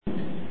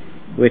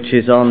which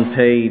is on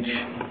page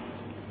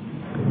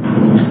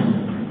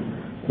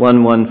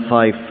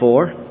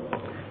 1154,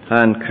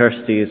 and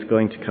Kirsty is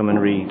going to come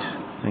and read.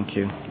 Thank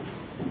you.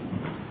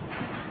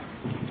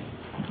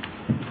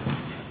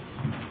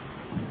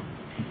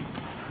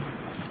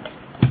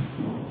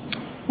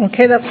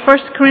 Okay, that's 1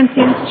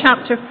 Corinthians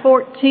chapter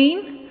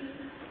 14,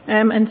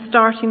 and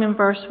starting in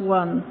verse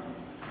 1.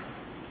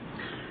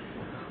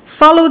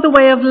 Follow the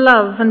way of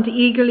love and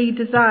eagerly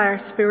desire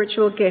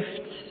spiritual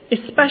gifts,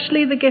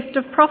 especially the gift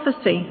of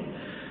prophecy.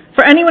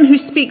 For anyone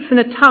who speaks in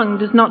a tongue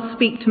does not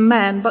speak to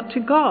men, but to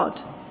God.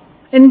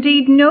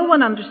 Indeed, no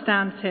one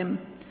understands him.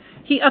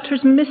 He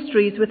utters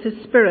mysteries with his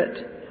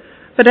spirit.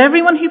 But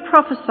everyone who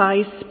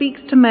prophesies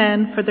speaks to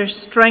men for their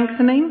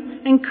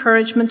strengthening,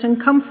 encouragement,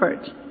 and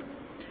comfort.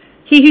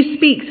 He who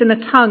speaks in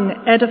a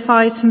tongue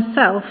edifies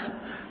himself,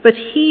 but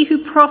he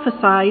who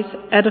prophesies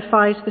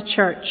edifies the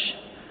church.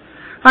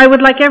 I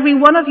would like every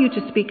one of you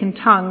to speak in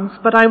tongues,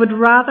 but I would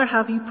rather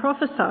have you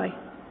prophesy.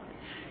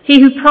 He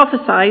who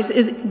prophesies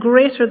is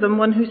greater than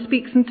one who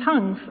speaks in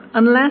tongues,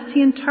 unless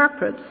he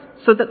interprets,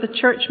 so that the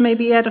church may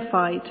be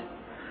edified.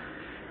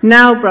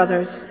 Now,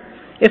 brothers,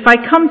 if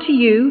I come to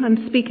you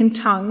and speak in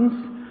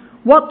tongues,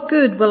 what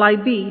good will I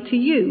be to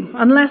you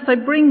unless I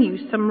bring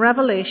you some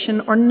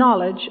revelation or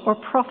knowledge or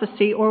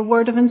prophecy or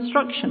word of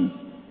instruction?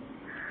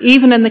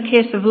 Even in the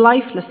case of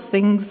lifeless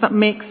things that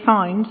make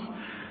sounds,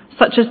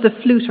 such as the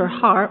flute or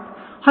harp,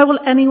 how will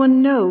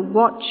anyone know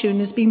what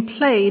tune is being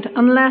played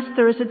unless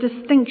there is a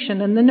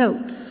distinction in the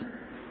notes?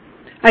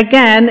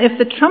 Again, if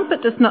the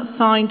trumpet does not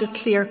sound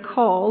a clear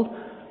call,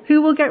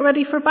 who will get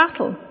ready for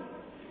battle?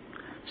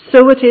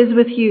 So it is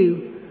with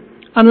you.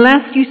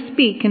 Unless you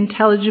speak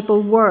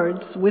intelligible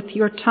words with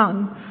your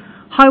tongue,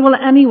 how will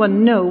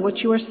anyone know what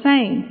you are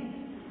saying?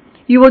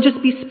 You will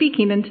just be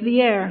speaking into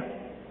the air.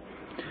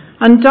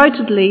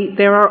 Undoubtedly,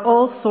 there are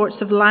all sorts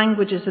of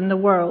languages in the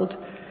world,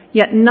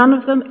 yet none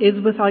of them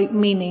is without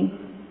meaning.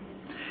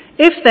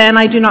 If then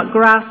I do not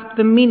grasp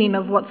the meaning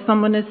of what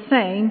someone is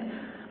saying,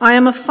 I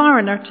am a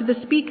foreigner to the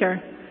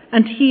speaker,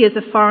 and he is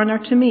a foreigner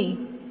to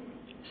me.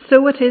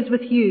 So it is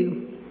with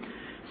you.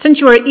 Since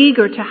you are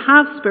eager to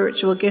have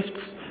spiritual gifts,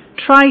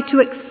 try to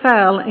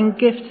excel in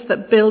gifts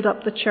that build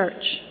up the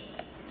church.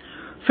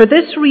 For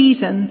this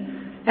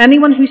reason,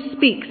 anyone who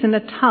speaks in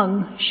a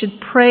tongue should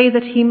pray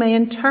that he may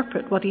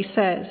interpret what he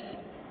says.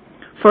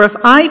 For if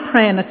I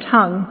pray in a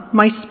tongue,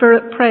 my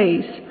spirit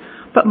prays,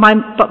 but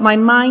my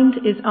mind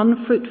is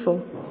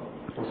unfruitful.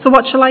 So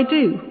what shall I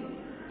do?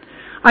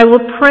 I will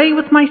pray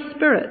with my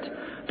spirit,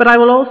 but I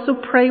will also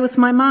pray with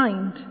my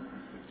mind.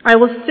 I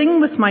will sing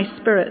with my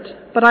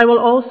spirit, but I will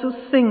also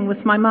sing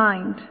with my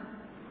mind.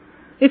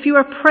 If you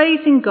are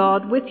praising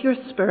God with your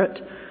spirit,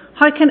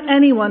 how can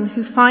anyone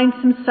who finds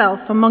himself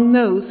among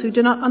those who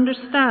do not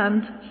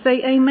understand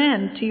say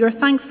amen to your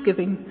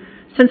thanksgiving,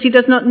 since he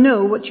does not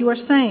know what you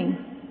are saying?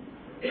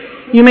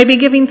 You may be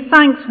giving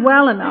thanks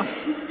well enough,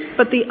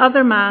 but the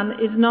other man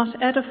is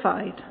not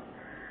edified.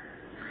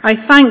 I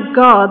thank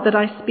God that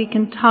I speak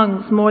in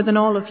tongues more than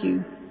all of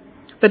you.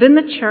 But in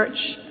the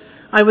church,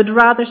 I would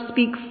rather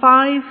speak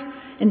 5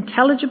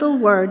 intelligible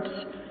words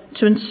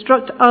to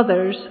instruct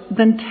others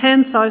than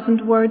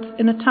 10,000 words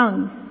in a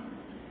tongue.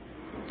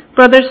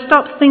 Brothers,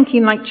 stop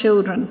thinking like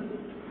children.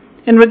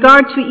 In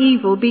regard to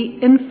evil, be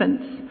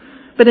infants,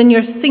 but in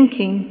your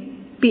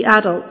thinking, be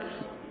adults.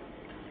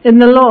 In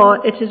the law,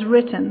 it is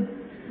written,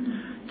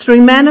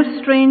 through men of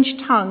strange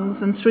tongues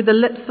and through the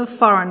lips of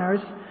foreigners,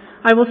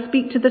 I will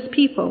speak to this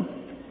people.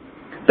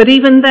 But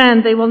even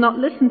then they will not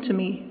listen to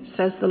me,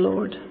 says the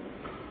Lord.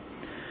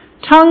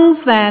 Tongues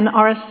then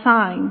are a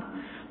sign,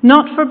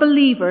 not for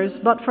believers,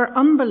 but for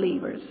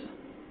unbelievers.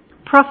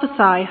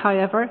 Prophesy,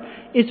 however,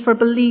 is for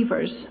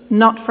believers,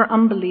 not for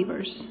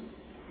unbelievers.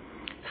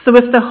 So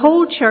if the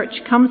whole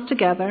church comes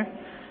together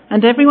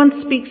and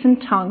everyone speaks in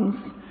tongues,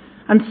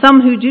 and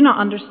some who do not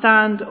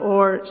understand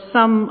or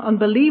some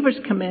unbelievers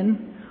come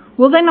in,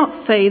 will they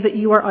not say that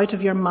you are out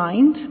of your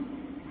mind?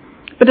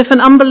 But if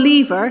an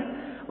unbeliever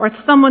or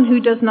someone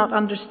who does not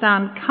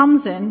understand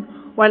comes in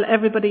while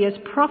everybody is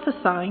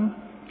prophesying,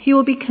 he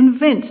will be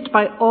convinced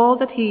by all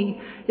that he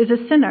is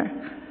a sinner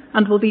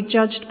and will be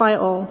judged by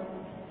all.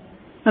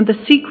 And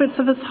the secrets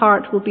of his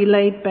heart will be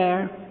laid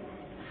bare.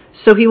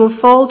 So he will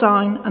fall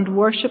down and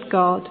worship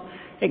God,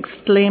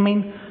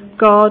 exclaiming,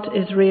 God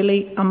is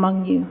really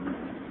among you.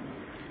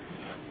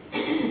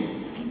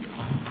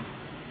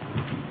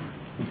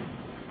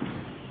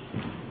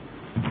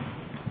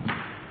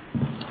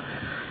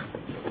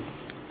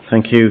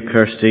 Thank you,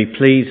 Kirsty.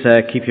 Please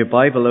keep your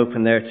Bible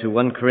open there to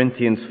 1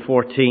 Corinthians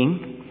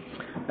 14.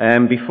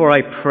 Before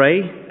I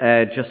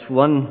pray, just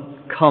one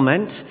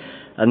comment,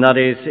 and that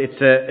is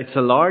it's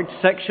a large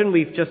section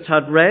we've just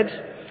had read.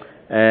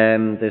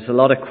 There's a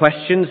lot of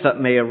questions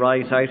that may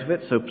arise out of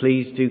it, so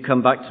please do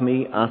come back to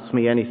me, ask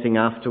me anything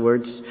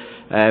afterwards.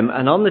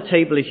 And on the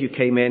table as you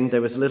came in,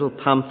 there was a little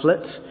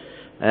pamphlet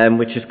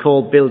which is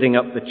called Building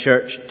Up the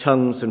Church,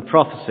 Tongues and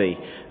Prophecy.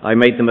 I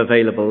made them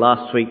available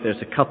last week.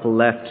 There's a couple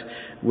left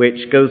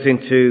which goes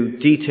into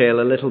detail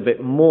a little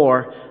bit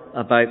more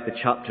about the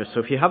chapter. So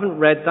if you haven't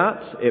read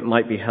that, it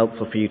might be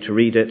helpful for you to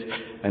read it.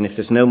 And if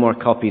there's no more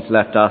copies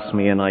left, ask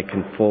me and I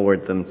can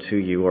forward them to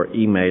you or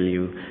email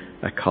you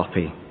a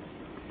copy.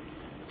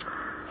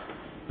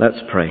 Let's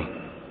pray.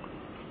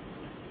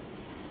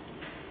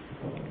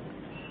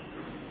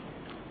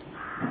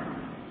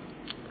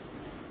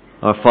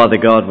 Our Father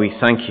God, we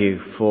thank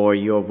you for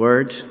your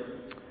word,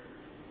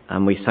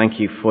 and we thank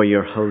you for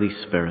your Holy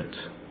Spirit.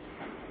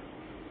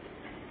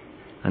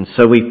 And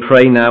so we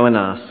pray now and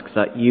ask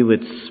that you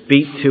would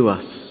speak to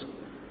us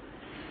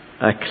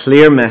a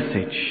clear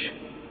message,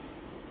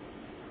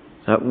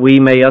 that we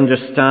may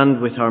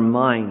understand with our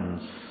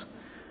minds,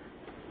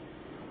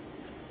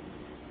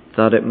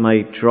 that it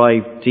may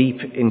drive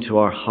deep into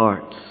our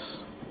hearts,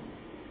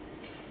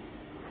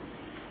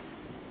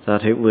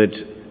 that it would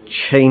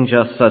change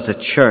us as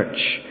a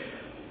church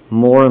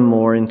more and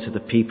more into the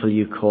people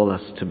you call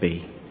us to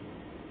be.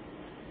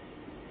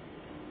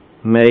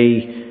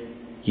 May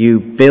you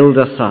build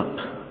us up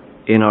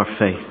in our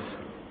faith,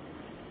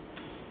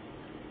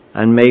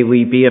 and may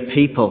we be a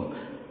people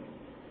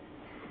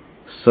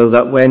so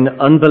that when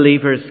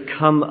unbelievers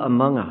come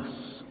among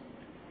us,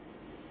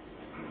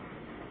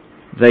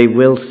 they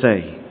will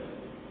say,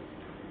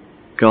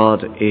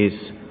 God is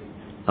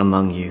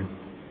among you.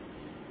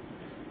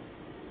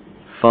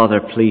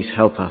 Father, please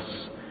help us.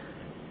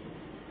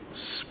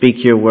 Speak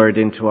your word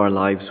into our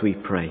lives, we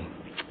pray.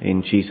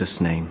 In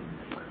Jesus' name,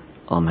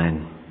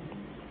 amen.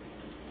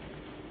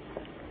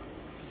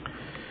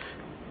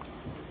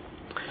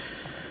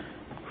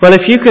 Well,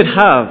 if you could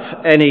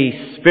have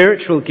any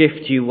spiritual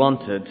gift you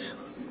wanted,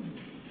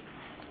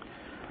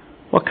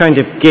 what kind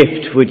of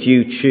gift would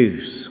you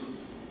choose?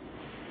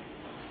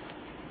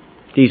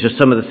 These are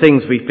some of the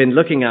things we've been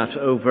looking at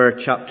over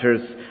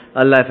chapters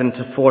 11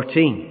 to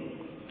 14.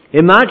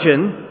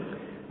 Imagine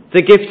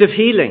the gift of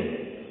healing,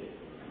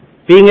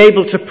 being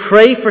able to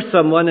pray for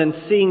someone and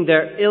seeing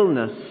their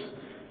illness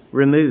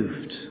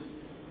removed.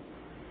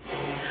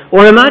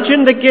 Or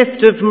imagine the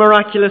gift of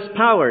miraculous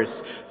powers,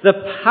 the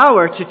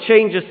power to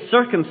change a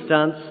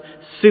circumstance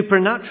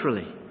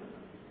supernaturally.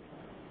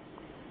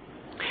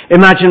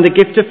 Imagine the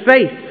gift of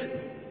faith,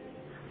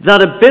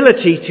 that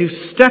ability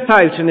to step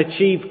out and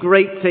achieve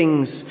great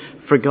things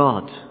for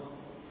God.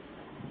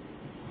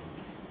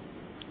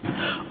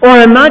 Or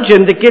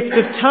imagine the gift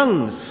of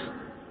tongues,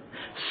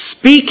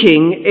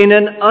 speaking in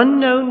an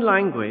unknown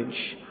language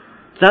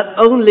that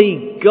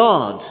only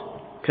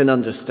God can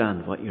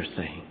understand what you're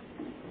saying.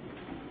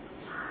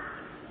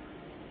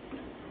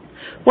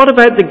 What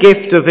about the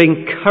gift of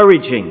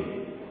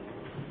encouraging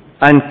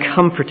and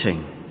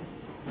comforting?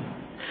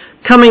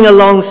 Coming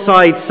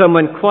alongside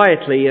someone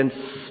quietly and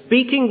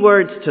speaking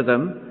words to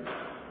them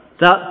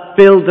that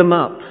build them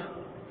up.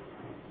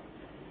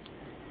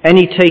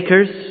 Any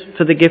takers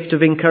for the gift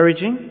of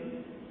encouraging?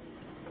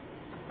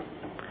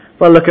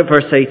 Well, look at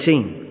verse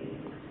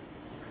 18.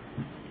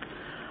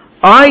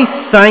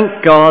 I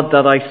thank God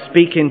that I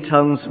speak in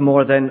tongues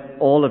more than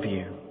all of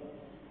you.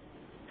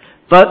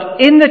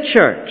 But in the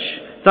church,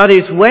 that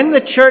is, when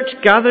the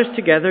church gathers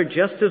together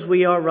just as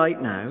we are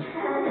right now,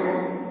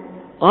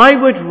 I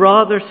would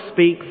rather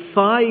speak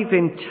 5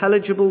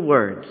 intelligible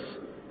words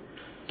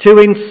to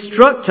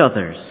instruct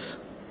others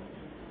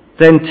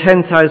than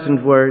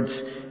 10,000 words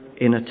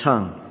in a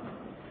tongue.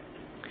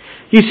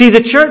 You see,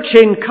 the church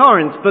in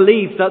Corinth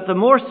believed that the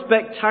more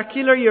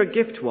spectacular your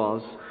gift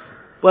was,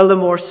 well, the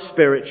more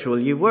spiritual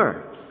you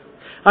were.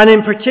 And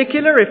in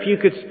particular, if you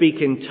could speak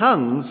in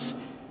tongues,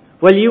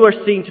 well, you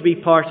were seen to be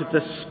part of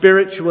the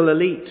spiritual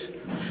elite.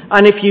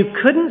 And if you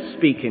couldn't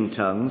speak in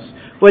tongues,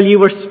 well, you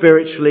were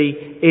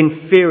spiritually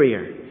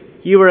inferior.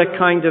 You were a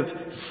kind of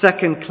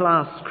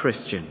second-class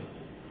Christian.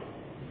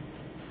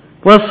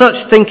 Well,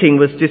 such thinking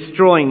was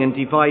destroying and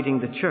dividing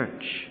the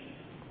church.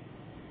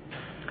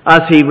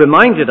 As he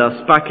reminded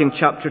us back in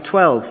chapter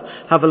 12,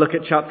 have a look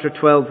at chapter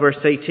 12, verse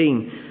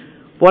 18.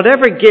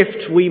 Whatever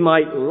gift we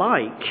might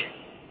like,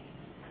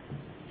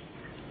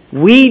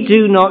 we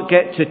do not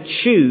get to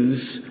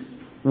choose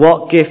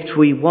what gift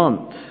we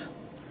want.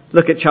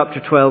 Look at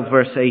chapter 12,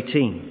 verse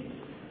 18.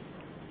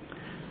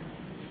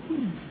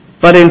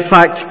 But in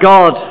fact,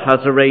 God has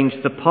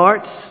arranged the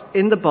parts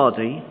in the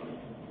body,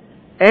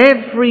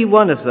 every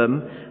one of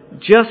them,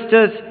 just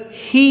as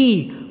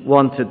He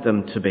wanted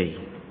them to be.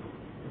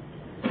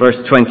 Verse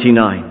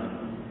 29.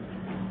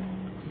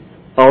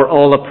 Are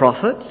all the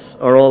prophets?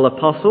 Are all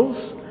apostles?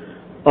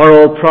 Are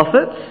all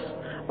prophets?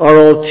 Are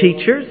all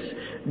teachers?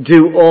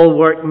 Do all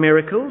work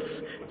miracles?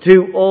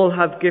 Do all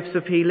have gifts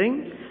of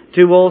healing?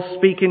 Do all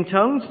speak in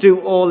tongues? Do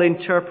all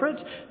interpret?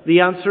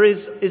 The answer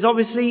is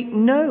obviously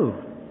no.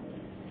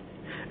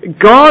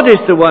 God is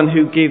the one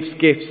who gives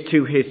gifts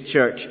to His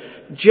church,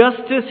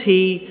 just as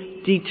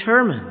He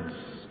determines.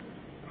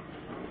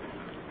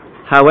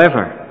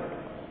 However,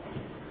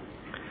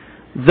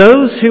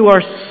 those who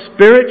are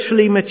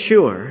spiritually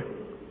mature,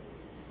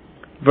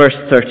 verse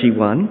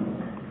 31,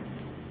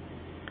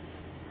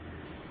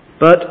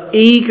 but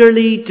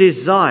eagerly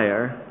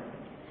desire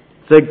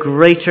the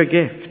greater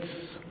gifts.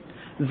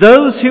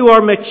 Those who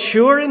are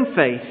mature in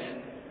faith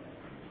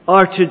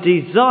are to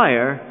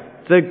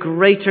desire the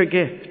greater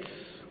gifts.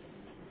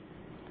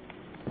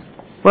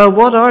 Well,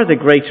 what are the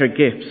greater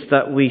gifts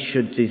that we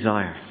should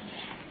desire?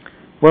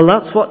 Well,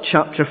 that's what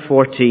chapter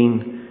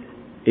 14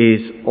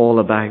 is all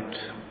about.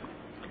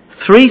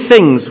 3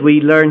 things we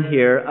learn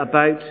here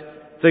about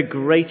the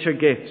greater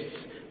gifts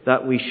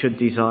that we should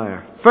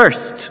desire.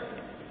 First,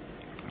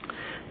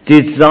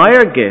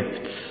 desire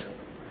gifts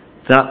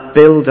that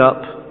build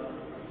up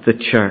the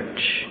church.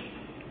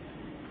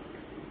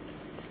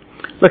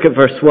 Look at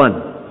verse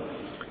 1,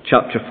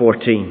 chapter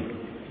 14.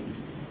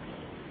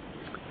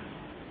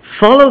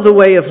 Follow the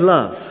way of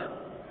love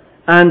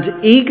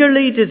and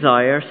eagerly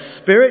desire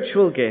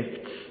spiritual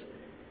gifts,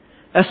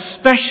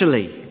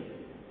 especially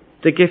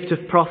the gift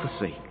of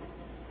prophecy.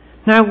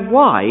 Now,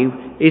 why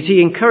is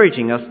he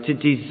encouraging us to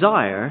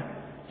desire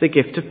the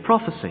gift of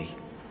prophecy?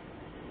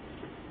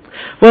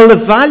 Well,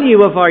 the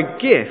value of our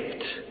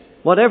gift,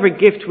 whatever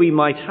gift we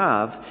might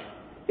have,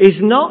 is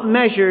not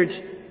measured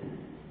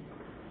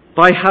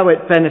by how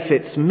it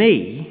benefits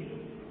me,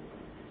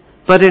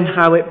 but in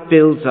how it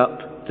builds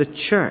up the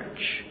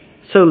church.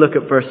 So look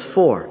at verse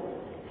 4.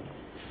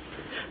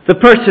 The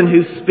person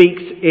who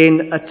speaks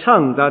in a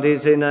tongue, that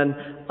is, in an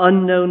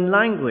unknown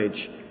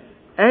language,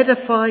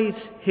 edifies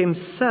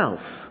himself.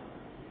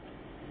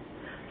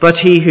 But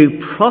he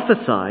who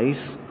prophesies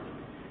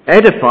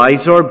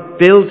edifies or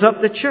builds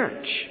up the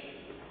church.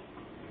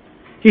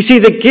 You see,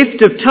 the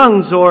gift of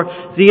tongues, or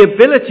the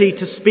ability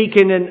to speak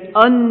in an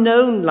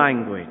unknown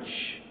language,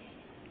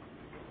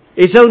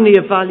 is only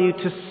of value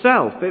to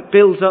self. It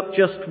builds up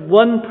just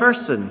one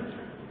person.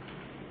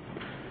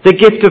 The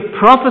gift of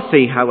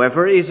prophecy,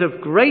 however, is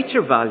of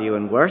greater value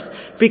and worth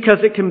because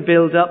it can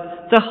build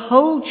up the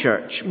whole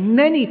church,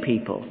 many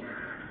people.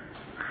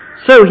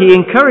 So he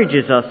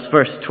encourages us,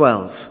 verse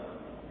 12.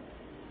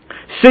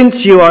 Since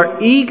you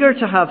are eager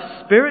to have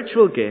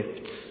spiritual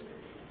gifts,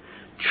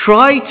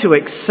 try to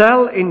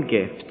excel in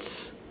gifts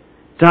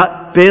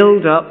that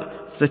build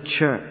up the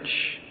church.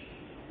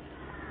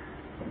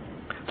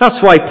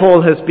 That's why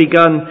Paul has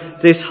begun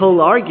this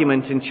whole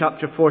argument in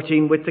chapter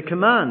 14 with the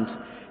command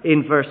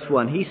in verse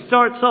 1. He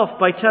starts off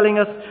by telling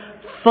us,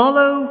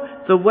 follow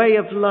the way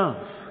of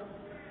love.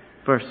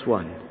 Verse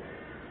 1.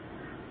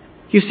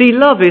 You see,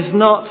 love is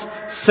not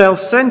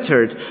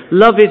self-centered.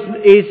 Love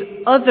is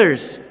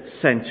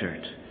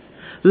others-centered.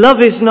 Love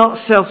is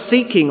not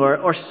self-seeking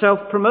or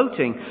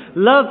self-promoting.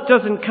 Love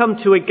doesn't come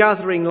to a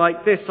gathering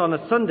like this on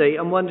a Sunday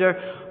and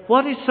wonder,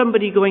 what is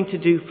somebody going to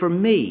do for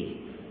me?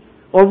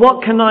 Or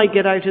what can I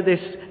get out of this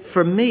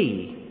for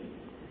me?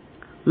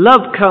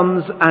 Love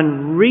comes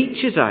and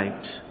reaches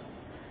out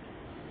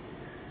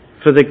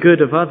for the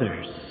good of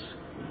others.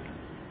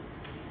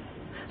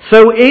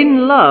 So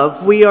in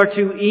love, we are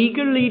to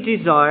eagerly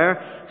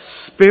desire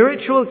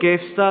spiritual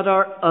gifts that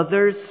are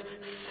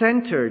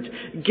others-centered,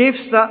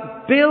 gifts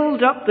that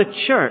build up the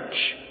church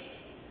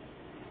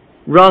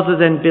rather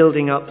than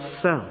building up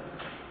self.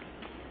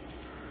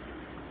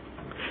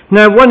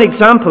 Now, one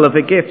example of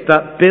a gift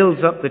that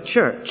builds up the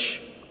church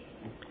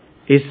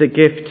is the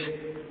gift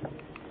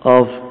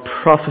of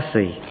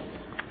prophecy.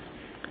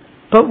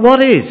 But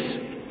what is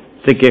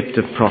the gift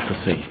of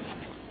prophecy?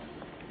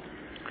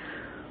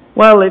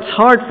 Well, it's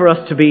hard for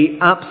us to be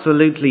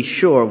absolutely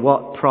sure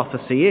what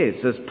prophecy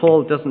is, as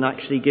Paul doesn't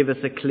actually give us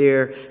a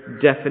clear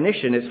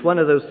definition. It's one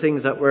of those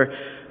things that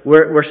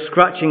we're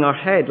scratching our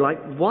head,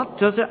 like, what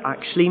does it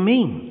actually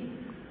mean?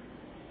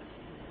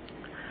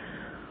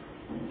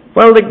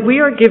 Well, we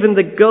are given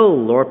the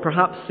goal, or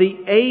perhaps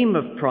the aim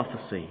of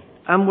prophecy,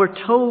 and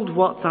we're told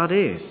what that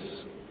is.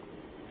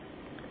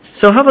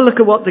 So have a look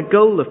at what the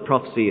goal of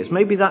prophecy is.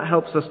 Maybe that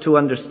helps us to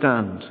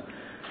understand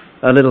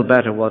a little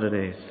better what it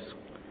is.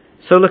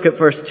 So look at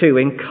verse 2.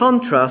 In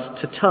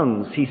contrast to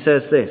tongues, he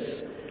says this.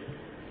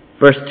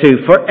 Verse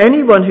 2, for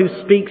anyone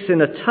who speaks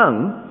in a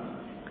tongue,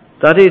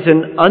 that is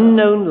an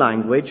unknown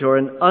language or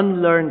an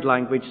unlearned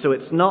language, so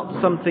it's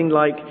not something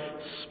like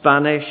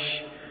Spanish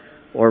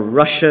or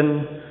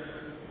Russian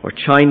or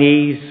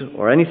Chinese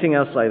or anything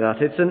else like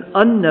that. It's an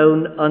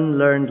unknown,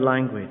 unlearned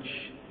language.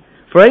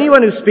 For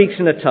anyone who speaks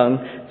in a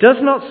tongue does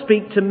not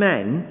speak to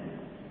men,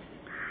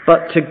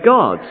 but to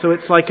God. So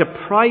it's like a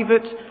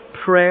private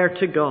prayer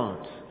to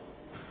God.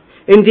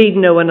 Indeed,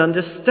 no one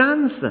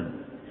understands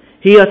them.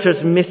 He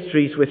utters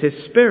mysteries with his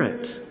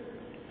spirit.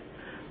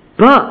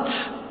 But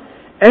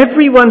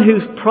everyone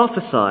who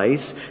prophesies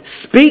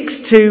speaks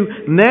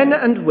to men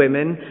and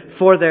women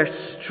for their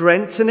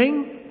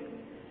strengthening,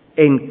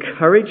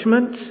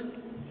 encouragement,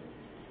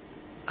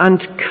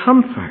 and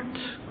comfort.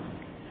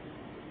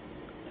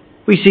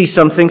 We see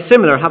something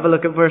similar. Have a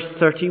look at verse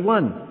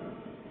 31.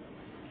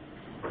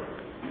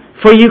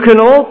 For you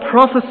can all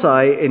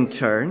prophesy in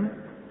turn,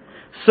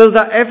 so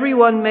that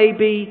everyone may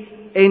be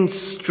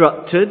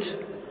instructed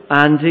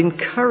and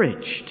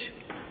encouraged.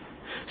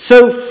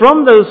 So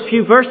from those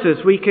few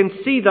verses, we can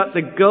see that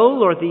the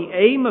goal or the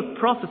aim of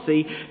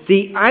prophecy,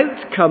 the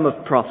outcome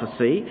of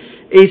prophecy,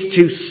 is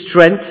to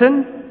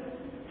strengthen,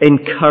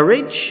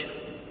 encourage,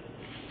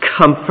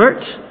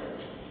 comfort,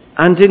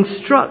 and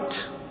instruct.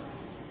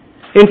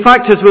 In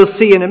fact, as we'll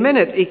see in a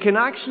minute, it can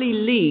actually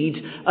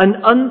lead an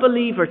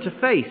unbeliever to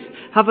faith.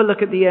 Have a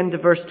look at the end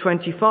of verse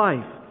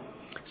 25.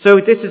 So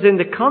this is in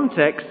the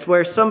context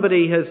where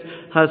somebody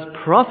has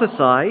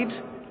prophesied,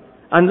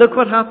 and look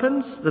what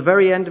happens, the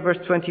very end of verse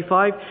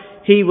 25.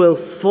 He will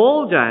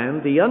fall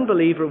down, the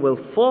unbeliever will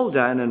fall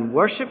down and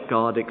worship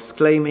God,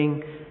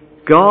 exclaiming,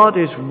 God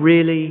is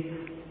really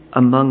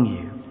among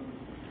you.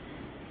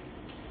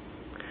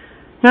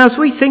 Now, as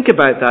we think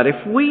about that,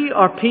 if we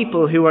are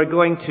people who are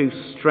going to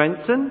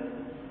strengthen,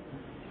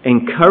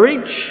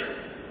 encourage,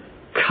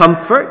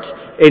 comfort,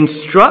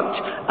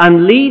 instruct,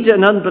 and lead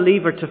an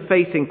unbeliever to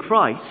faith in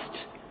Christ,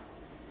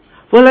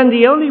 well, then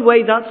the only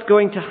way that's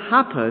going to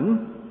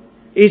happen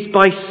is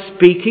by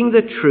speaking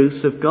the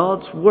truth of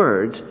God's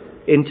Word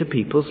into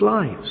people's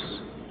lives.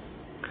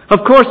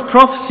 Of course,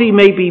 prophecy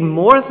may be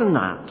more than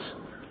that,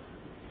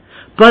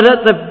 but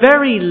at the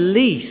very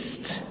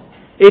least,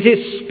 it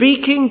is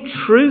speaking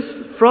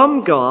truth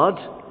from God,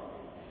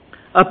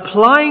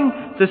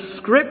 applying the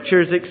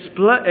Scriptures,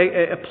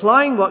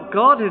 applying what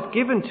God has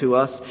given to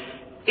us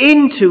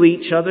into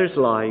each other's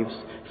lives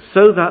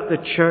so that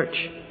the church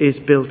is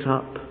built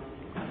up.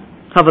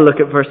 Have a look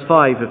at verse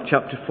 5 of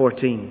chapter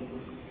 14.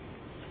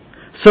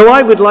 So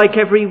I would like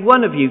every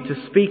one of you to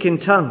speak in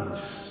tongues,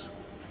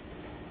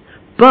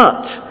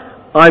 but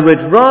I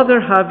would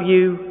rather have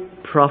you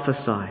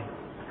prophesy.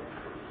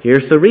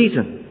 Here's the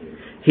reason.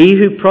 He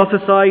who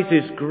prophesies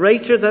is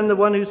greater than the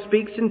one who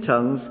speaks in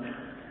tongues,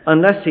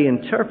 unless he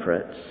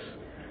interprets,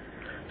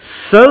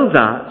 so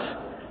that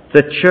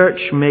the church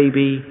may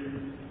be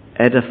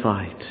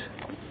edified.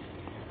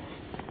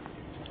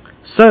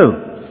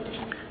 So,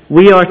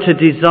 we are to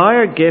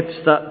desire gifts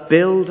that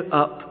build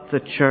up the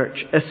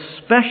church,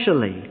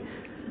 especially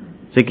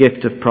the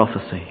gift of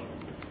prophecy.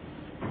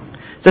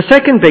 The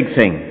second big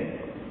thing,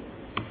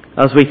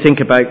 as we think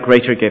about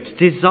greater gifts,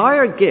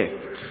 desire gifts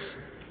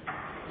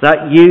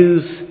that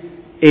use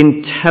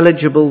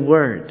intelligible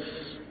words.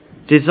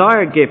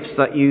 Desire gifts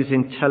that use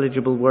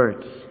intelligible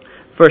words.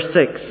 Verse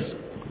 6.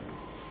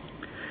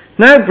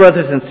 Now,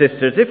 brothers and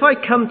sisters, if I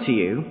come to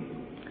you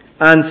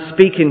and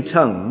speak in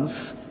tongues,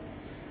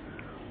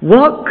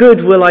 what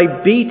good will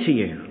I be to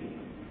you?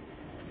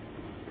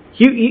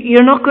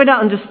 You're not going to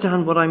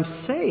understand what I'm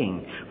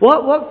saying.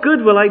 What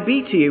good will I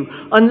be to you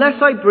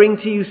unless I bring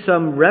to you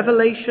some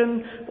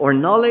revelation or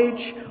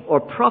knowledge or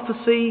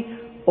prophecy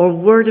or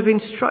word of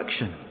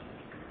instruction?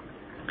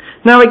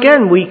 Now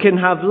again, we can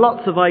have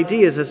lots of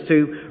ideas as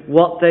to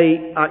what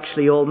they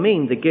actually all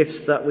mean, the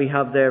gifts that we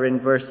have there in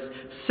verse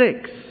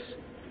 6.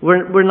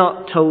 We're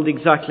not told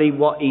exactly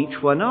what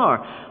each one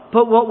are.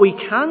 But what we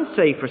can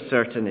say for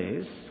certain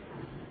is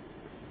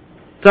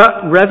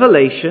that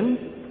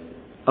revelation,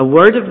 a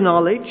word of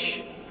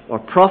knowledge, or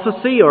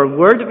prophecy, or a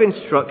word of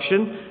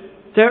instruction,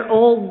 they're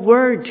all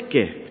word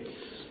gifts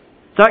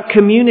that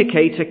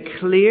communicate a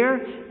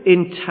clear,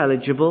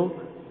 intelligible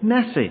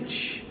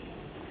message.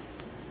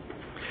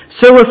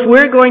 So if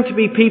we're going to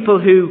be people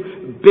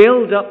who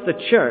build up the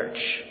church,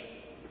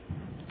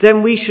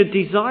 then we should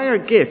desire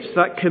gifts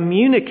that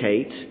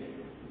communicate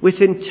with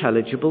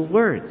intelligible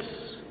words.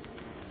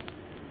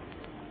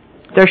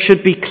 There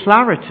should be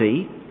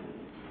clarity,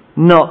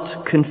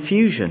 not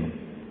confusion.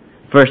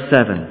 Verse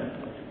 7.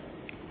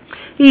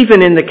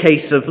 Even in the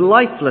case of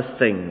lifeless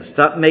things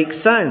that make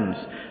sounds,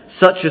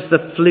 such as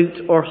the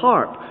flute or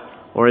harp,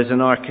 or as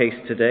in our case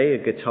today,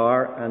 a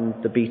guitar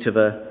and the beat of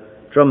a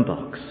drum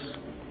box.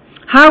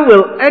 How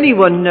will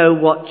anyone know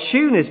what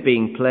tune is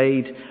being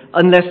played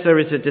unless there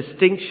is a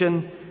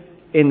distinction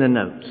in the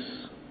notes?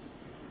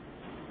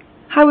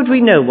 How would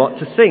we know what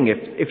to sing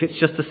if it's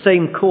just the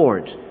same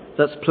chord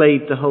that's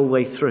played the whole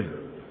way through?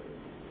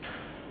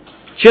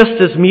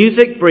 Just as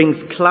music brings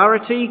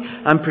clarity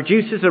and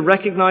produces a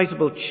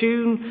recognizable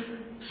tune,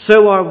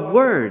 so our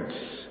words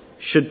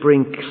should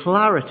bring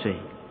clarity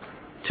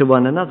to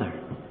one another.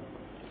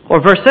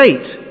 Or verse 8.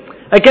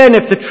 Again,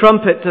 if the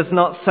trumpet does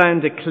not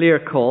sound a clear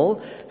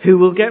call, who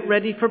will get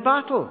ready for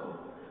battle?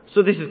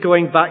 So this is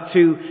going back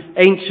to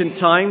ancient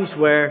times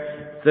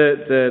where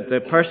the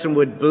person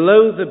would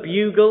blow the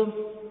bugle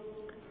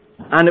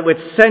and it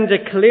would send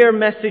a clear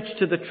message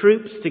to the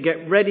troops to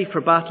get ready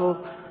for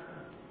battle.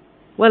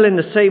 Well, in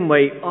the same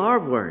way, our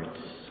words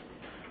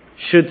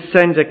should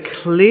send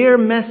a clear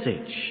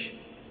message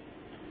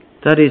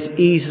that is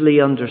easily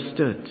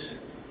understood.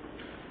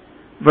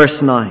 Verse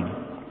 9.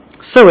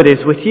 So it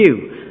is with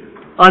you.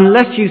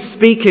 Unless you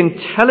speak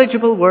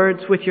intelligible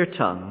words with your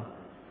tongue,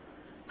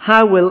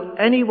 how will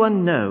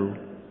anyone know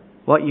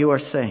what you are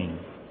saying?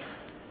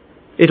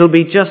 It'll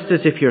be just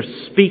as if you're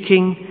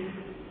speaking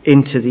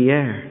into the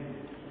air.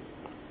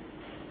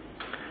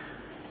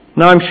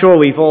 Now, I'm sure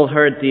we've all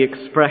heard the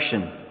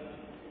expression.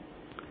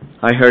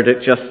 I heard it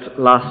just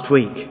last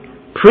week.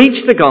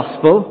 Preach the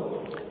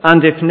gospel,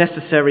 and if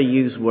necessary,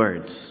 use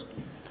words.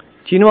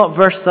 Do you know what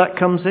verse that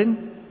comes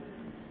in?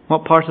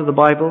 What part of the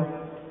Bible?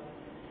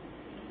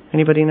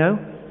 Anybody know?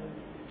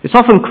 It's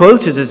often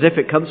quoted as if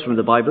it comes from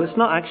the Bible. It's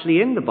not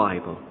actually in the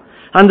Bible.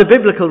 And the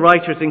biblical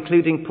writers,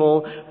 including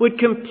Paul, would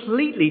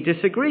completely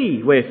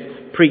disagree with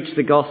preach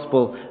the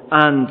gospel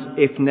and,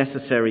 if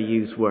necessary,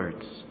 use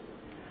words.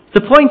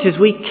 The point is,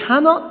 we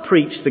cannot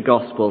preach the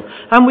gospel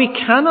and we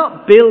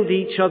cannot build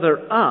each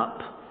other up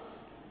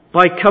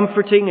by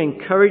comforting,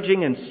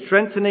 encouraging and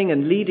strengthening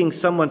and leading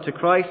someone to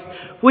Christ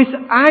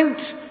without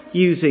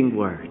using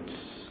words.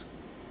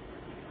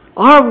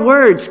 Our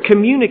words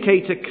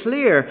communicate a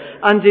clear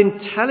and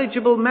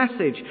intelligible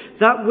message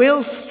that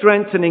will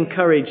strengthen,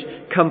 encourage,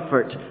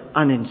 comfort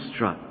and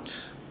instruct.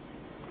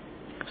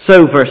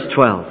 So, verse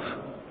 12.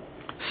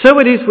 So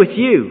it is with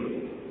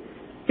you.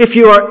 If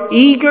you are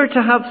eager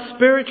to have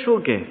spiritual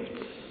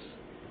gifts,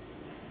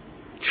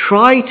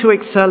 try to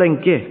excel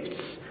in gifts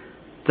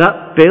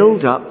that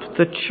build up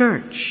the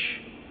church.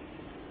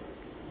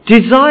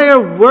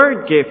 Desire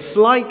word gifts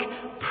like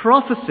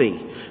prophecy,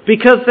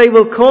 because they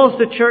will cause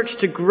the church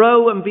to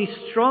grow and be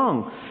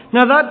strong.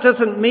 Now that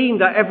doesn't mean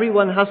that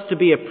everyone has to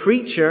be a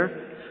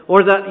preacher,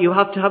 or that you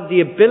have to have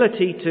the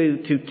ability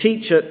to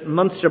teach at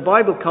Munster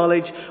Bible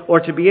College, or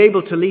to be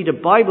able to lead a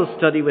Bible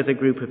study with a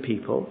group of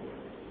people.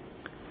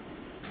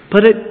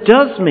 But it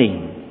does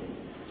mean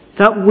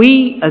that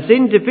we as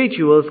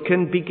individuals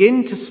can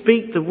begin to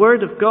speak the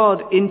Word of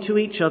God into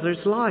each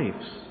other's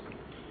lives.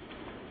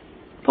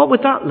 What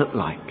would that look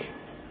like?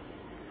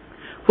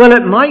 Well,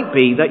 it might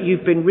be that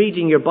you've been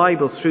reading your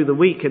Bible through the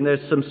week and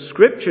there's some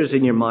scriptures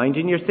in your mind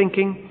and you're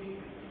thinking,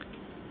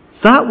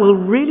 that will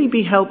really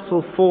be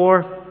helpful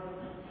for,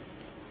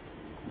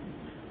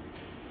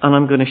 and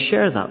I'm going to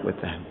share that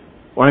with them.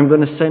 Or I'm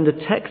going to send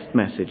a text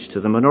message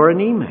to them or an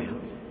email.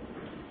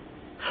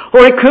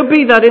 Or it could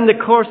be that in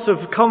the course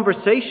of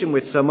conversation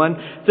with someone,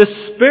 the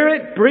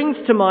Spirit brings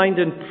to mind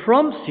and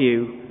prompts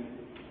you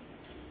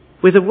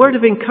with a word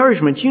of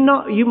encouragement.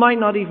 You might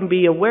not even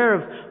be aware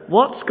of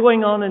what's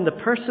going on in the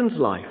person's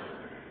life.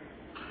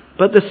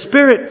 But the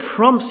Spirit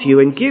prompts you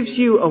and gives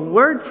you a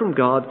word from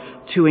God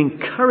to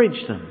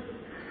encourage them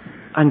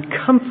and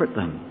comfort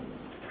them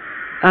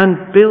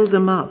and build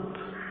them up.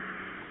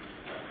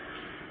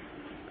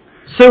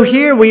 So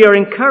here we are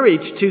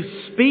encouraged to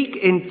speak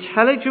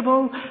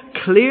intelligible,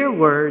 clear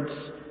words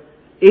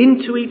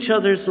into each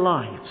other's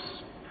lives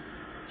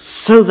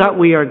so that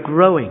we are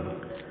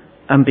growing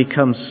and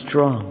become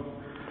strong.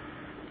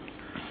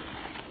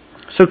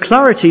 So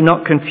clarity,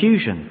 not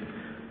confusion.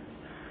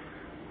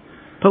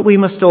 But we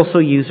must also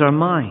use our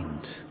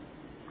mind.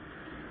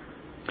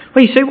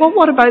 Well, you say, well,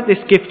 what about this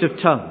gift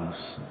of tongues?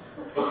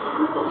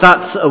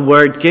 That's a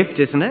word gift,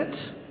 isn't it?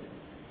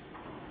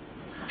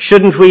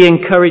 Shouldn't we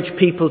encourage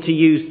people to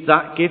use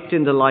that gift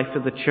in the life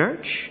of the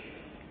church?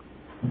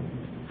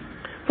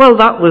 Well,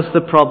 that was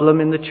the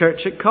problem in the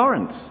church at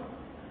Corinth.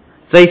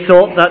 They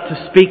thought that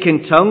to speak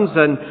in tongues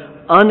and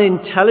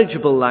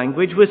unintelligible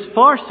language was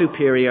far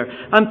superior.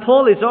 And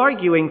Paul is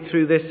arguing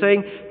through this,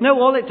 saying,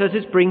 no, all it does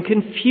is bring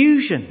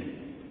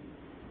confusion.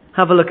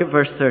 Have a look at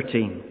verse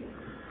 13.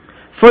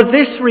 For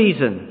this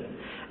reason,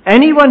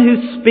 anyone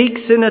who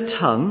speaks in a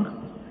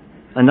tongue,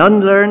 an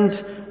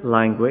unlearned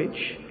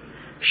language,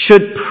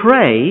 should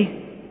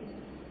pray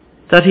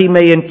that he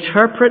may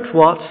interpret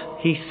what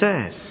he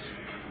says.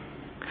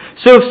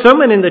 So if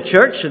someone in the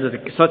church,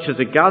 such as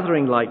a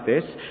gathering like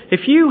this,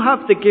 if you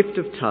have the gift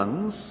of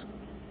tongues,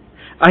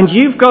 and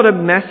you've got a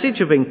message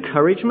of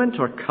encouragement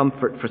or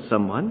comfort for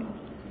someone,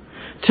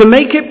 to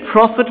make it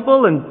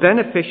profitable and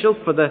beneficial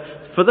for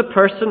the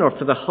person or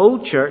for the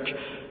whole church,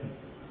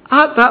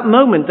 at that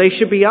moment they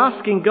should be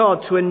asking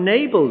God to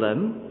enable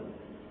them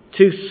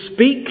to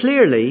speak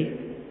clearly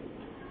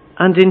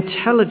and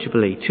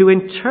intelligibly, to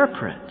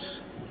interpret,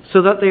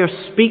 so that they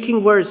are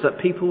speaking words that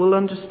people will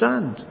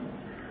understand.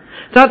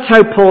 That's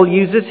how Paul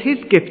uses his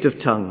gift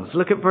of tongues.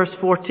 Look at verse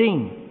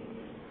 14.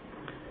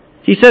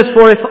 He says,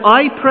 for if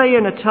I pray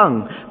in a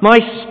tongue, my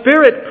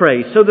spirit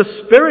prays. So the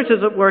Spirit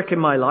is at work in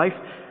my life,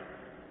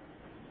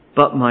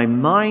 but my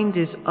mind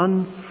is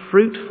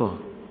unfruitful.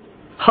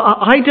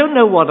 I don't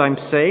know what I'm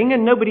saying,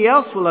 and nobody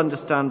else will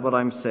understand what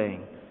I'm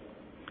saying.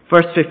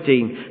 Verse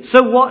 15.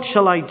 So what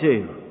shall I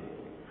do?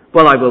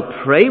 Well, I will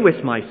pray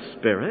with my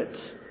spirit,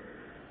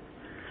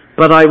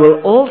 but I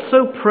will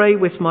also pray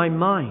with my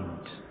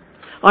mind.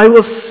 I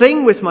will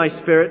sing with my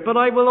spirit, but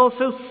I will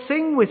also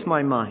sing with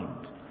my mind.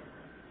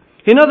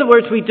 In other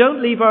words, we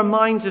don't leave our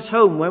minds at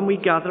home when we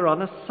gather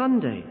on a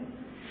Sunday.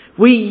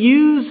 We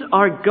use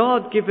our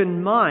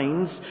God-given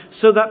minds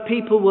so that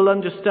people will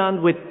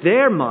understand with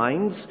their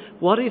minds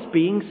what is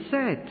being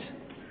said.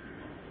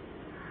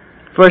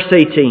 Verse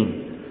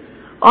 18.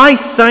 I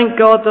thank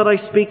God that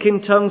I speak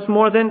in tongues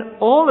more than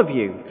all of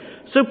you.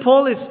 So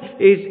Paul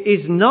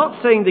is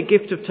not saying the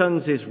gift of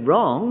tongues is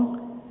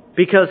wrong,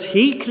 because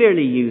he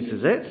clearly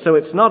uses it, so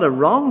it's not a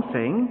wrong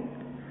thing.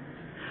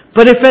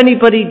 But if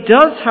anybody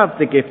does have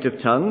the gift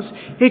of tongues,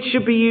 it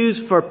should be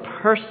used for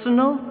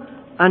personal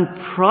and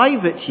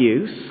private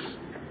use,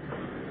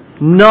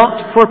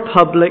 not for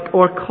public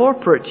or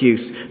corporate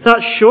use.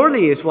 That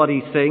surely is what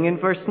he's saying in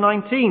verse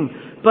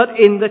 19. But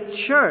in the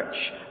church,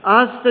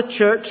 as the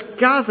church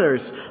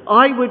gathers.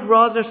 I would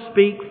rather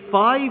speak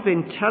 5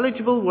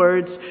 intelligible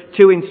words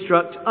to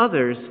instruct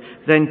others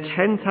than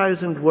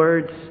 10,000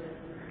 words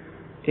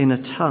in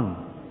a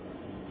tongue.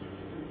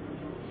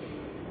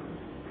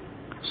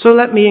 So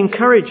let me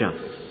encourage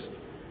us.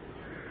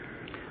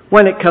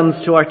 When it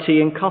comes to our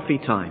tea and coffee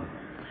time,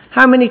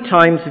 how many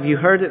times have you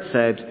heard it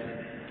said,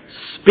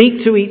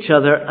 speak to each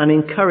other and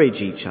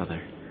encourage each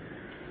other?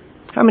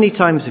 How many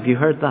times have you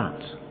heard that?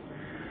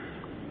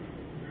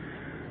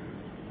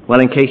 Well,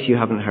 in case you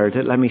haven't heard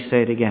it, let me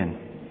say it again.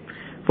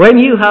 When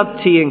you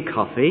have tea and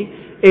coffee,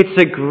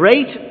 it's a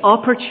great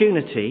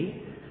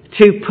opportunity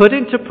to put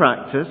into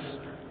practice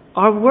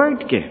our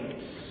word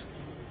gifts.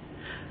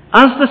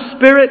 As the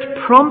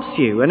Spirit prompts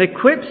you and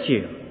equips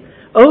you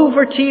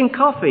over tea and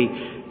coffee,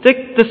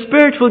 the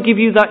Spirit will give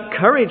you that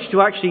courage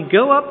to actually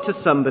go up to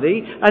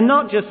somebody and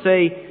not just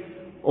say,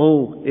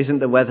 oh, isn't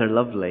the weather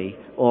lovely?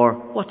 Or,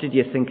 what did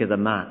you think of the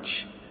match?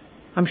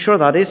 I'm sure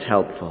that is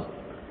helpful.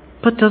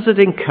 But does it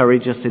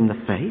encourage us in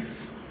the faith?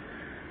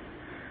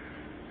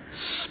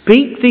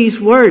 Speak these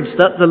words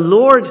that the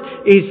Lord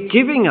is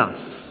giving us.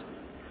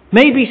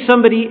 Maybe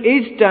somebody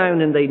is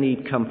down and they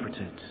need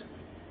comforted.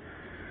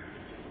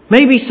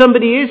 Maybe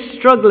somebody is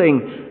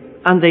struggling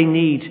and they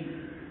need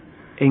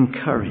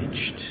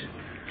encouraged.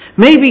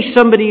 Maybe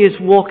somebody is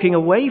walking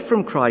away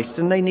from Christ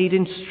and they need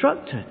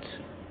instructed.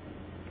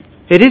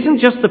 It isn't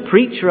just the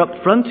preacher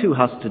up front who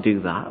has to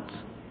do that.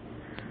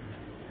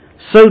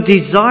 So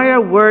desire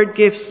word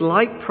gifts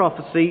like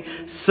prophecy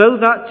so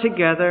that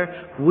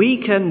together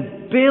we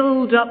can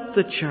build up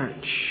the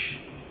church.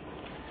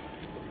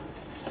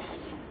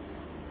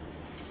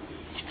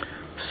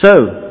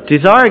 So,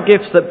 desire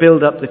gifts that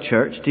build up the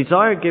church,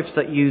 desire gifts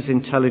that use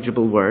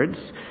intelligible words,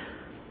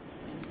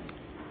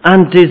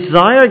 and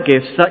desire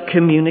gifts that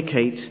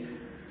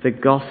communicate the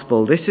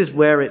gospel. This is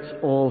where it's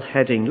all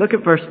heading. Look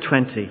at verse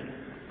 20.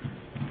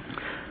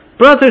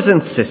 Brothers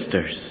and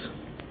sisters,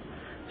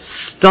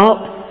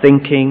 stop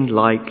thinking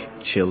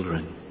like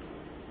children.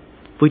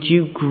 Would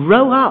you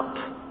grow up?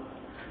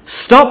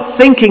 Stop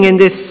thinking in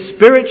this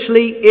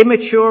spiritually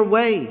immature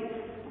way.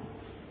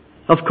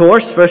 Of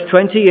course, verse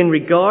 20, in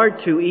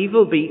regard to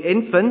evil, be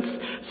infants,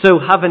 so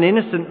have an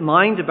innocent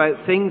mind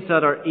about things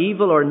that are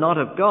evil or not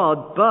of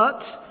God,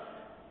 but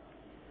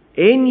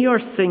in your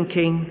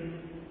thinking,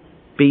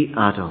 be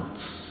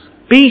adults.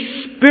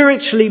 Be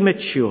spiritually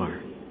mature.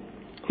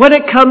 When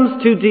it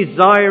comes to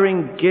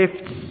desiring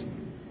gifts,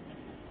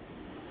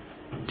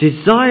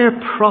 desire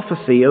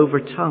prophecy over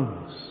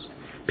tongues,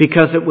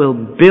 because it will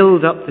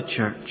build up the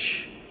church.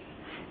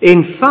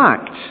 In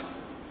fact,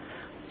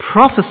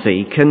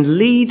 prophecy can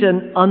lead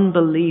an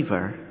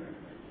unbeliever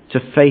to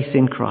faith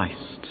in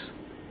Christ.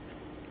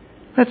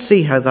 Let's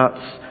see how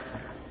that's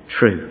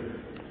true.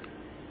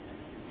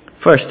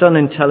 First,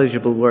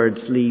 unintelligible words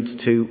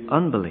leads to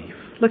unbelief.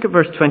 Look at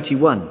verse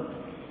 21.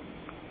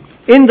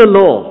 In the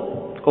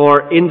law,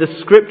 or in the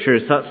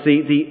scriptures, that's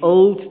the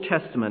Old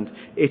Testament,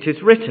 it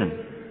is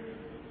written,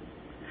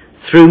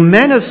 through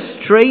men of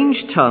strange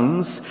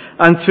tongues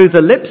and through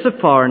the lips of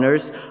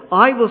foreigners,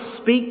 I will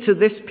speak to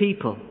this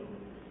people.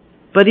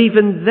 But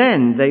even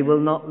then they will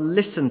not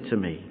listen to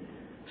me,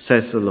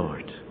 says the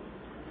Lord.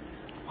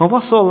 Well,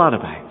 what's all that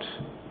about?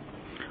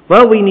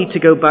 Well, we need to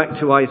go back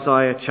to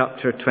Isaiah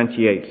chapter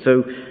 28.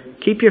 So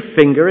keep your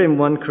finger in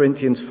 1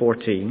 Corinthians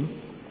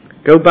 14.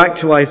 Go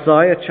back to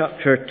Isaiah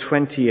chapter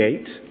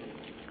 28,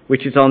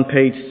 which is on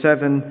page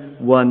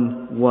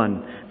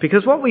 711.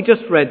 Because what we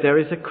just read there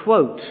is a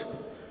quote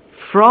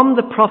from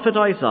the prophet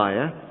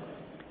Isaiah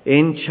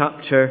in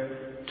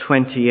chapter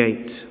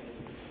 28.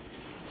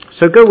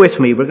 So go with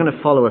me, we're going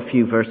to follow a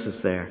few verses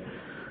there.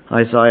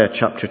 Isaiah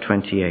chapter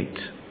 28,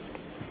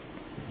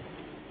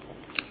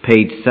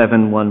 page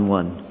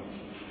 711.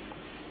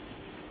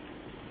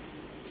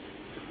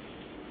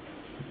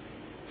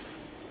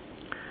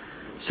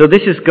 So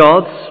this is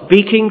God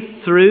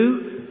speaking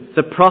through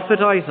the prophet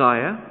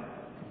Isaiah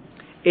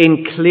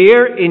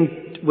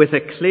with a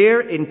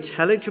clear,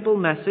 intelligible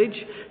message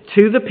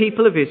to the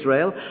people of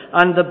Israel.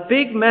 And the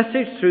big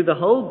message through the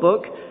whole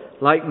book,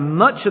 like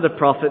much of the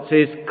prophets,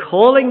 is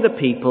calling the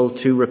people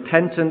to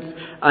repentance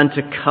and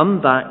to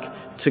come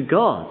back to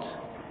God.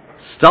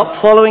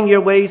 Stop following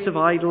your ways of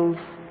idols.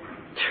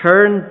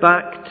 Turn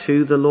back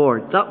to the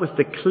Lord. That was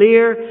the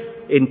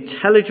clear,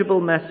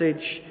 intelligible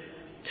message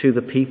to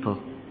the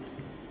people.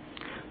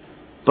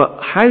 But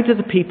how do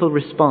the people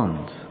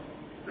respond?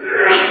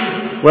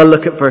 Well,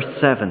 look at verse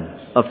 7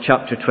 of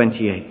chapter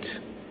 28.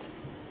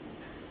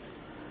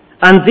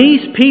 And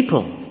these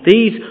people,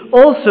 these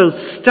also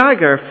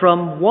stagger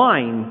from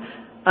wine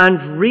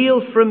and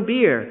reel from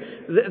beer.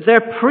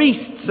 Their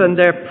priests and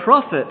their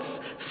prophets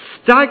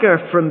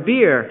stagger from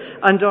beer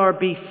and are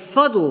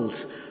befuddled.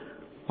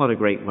 What a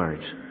great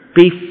word.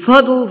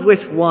 Befuddled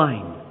with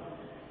wine.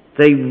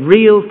 They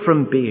reel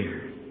from beer.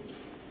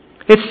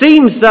 It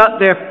seems that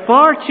they're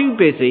far too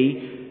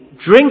busy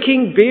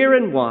drinking beer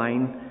and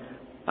wine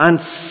and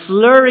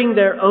slurring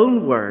their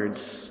own words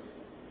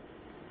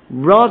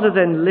rather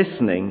than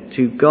listening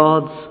to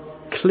God's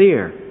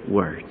clear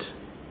word.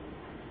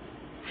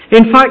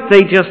 In fact,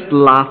 they just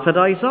laugh at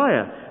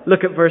Isaiah.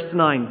 Look at verse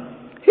 9.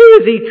 Who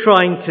is he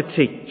trying to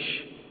teach?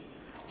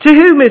 To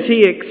whom is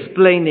he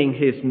explaining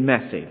his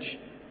message?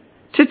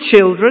 To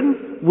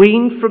children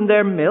weaned from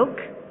their milk?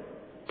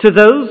 To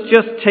those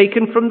just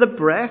taken from the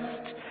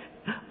breast?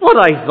 What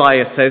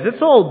Isaiah says,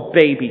 it's all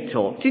baby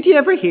talk. Did you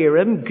ever hear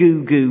him?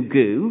 Goo, goo,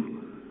 goo.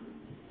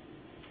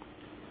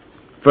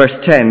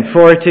 Verse 10,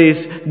 for it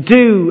is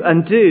do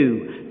and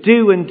do,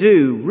 do and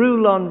do,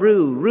 rule on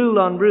rule, rule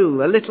on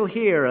rule, a little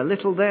here, a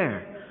little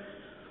there.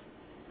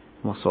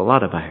 What's all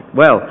that about?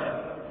 Well,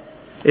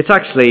 it's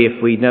actually,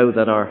 if we know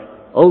that our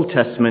Old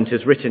Testament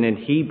is written in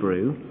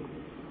Hebrew,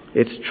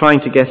 it's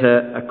trying to get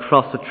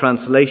across a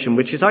translation,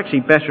 which is actually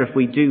better if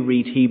we do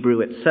read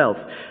Hebrew itself.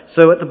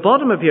 So at the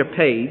bottom of your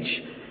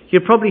page,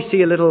 you'll probably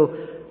see a little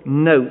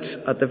note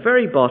at the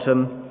very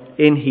bottom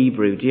in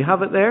Hebrew. Do you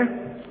have it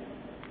there?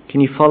 Can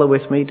you follow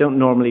with me? Don't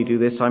normally do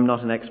this. I'm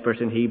not an expert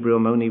in Hebrew.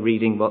 I'm only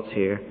reading what's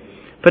here.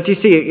 But you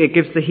see, it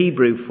gives the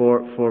Hebrew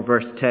for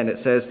verse 10. It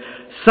says,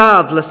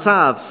 Sav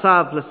lesav,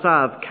 sav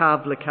lesav,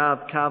 kav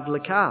lekav, kav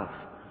lekav.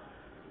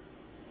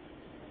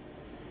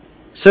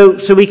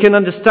 So we can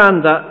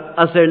understand that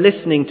as they're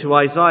listening to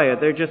Isaiah,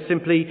 they're just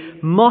simply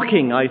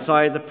mocking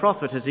Isaiah the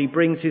prophet as he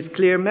brings his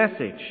clear message.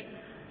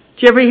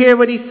 Do you ever hear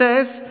what he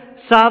says?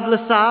 Sav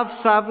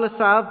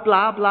lesav,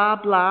 blah, blah,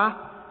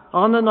 blah.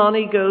 On and on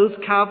he goes,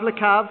 kav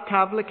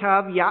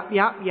lekav, yap,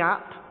 yap,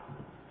 yap.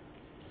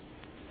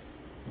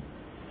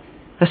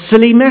 A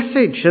silly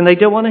message, and they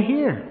don't want to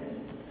hear.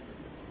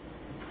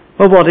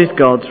 Well, what is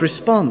God's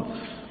response?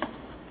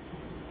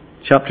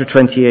 Chapter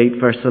 28,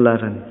 verse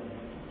 11.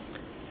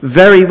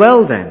 Very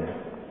well then,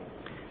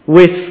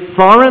 with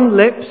foreign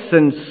lips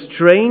and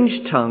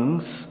strange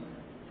tongues,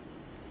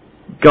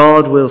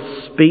 God will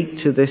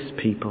speak to this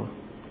people,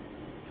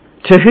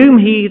 to whom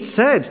he had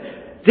said,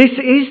 this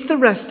is the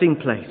resting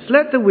place.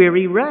 Let the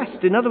weary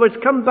rest. In other words,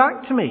 come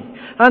back to me.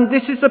 And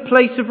this is a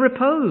place of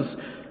repose.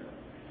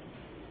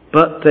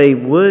 But they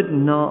would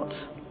not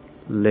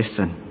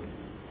listen.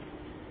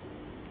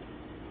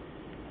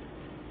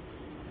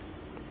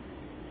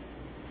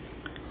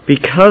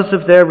 Because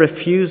of their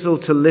refusal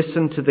to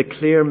listen to the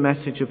clear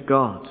message of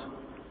God,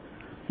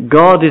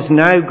 God is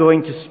now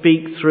going to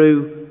speak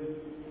through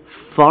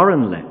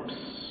foreign lips,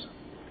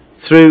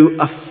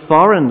 through a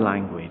foreign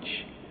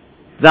language.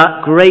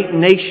 That great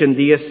nation,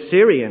 the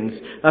Assyrians,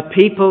 a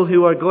people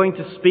who are going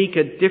to speak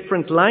a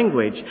different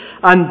language.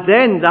 And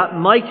then that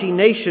mighty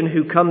nation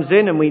who comes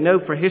in, and we know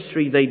for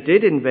history they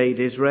did invade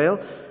Israel,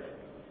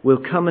 will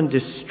come and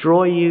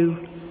destroy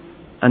you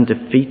and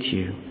defeat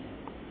you.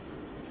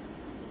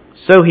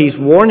 So he's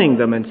warning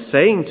them and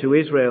saying to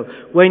Israel,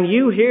 when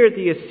you hear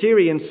the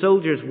Assyrian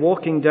soldiers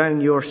walking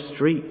down your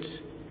street,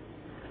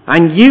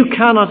 and you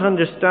cannot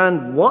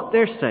understand what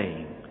they're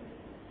saying,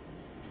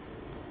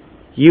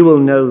 you will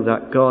know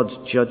that God's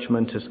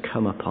judgment has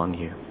come upon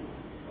you.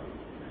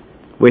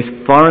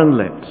 With foreign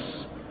lips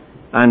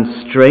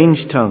and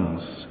strange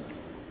tongues,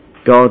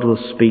 God will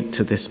speak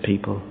to this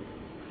people.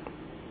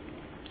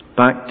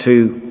 Back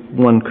to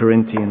 1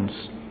 Corinthians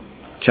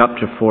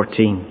chapter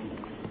 14.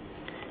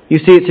 You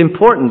see, it's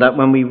important that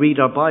when we read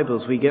our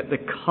Bibles, we get the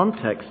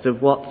context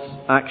of what's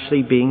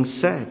actually being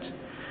said.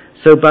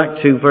 So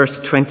back to verse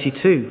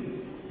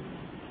 22.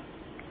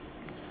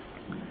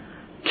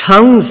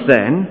 Tongues,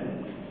 then,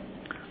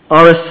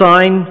 are a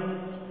sign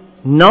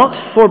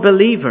not for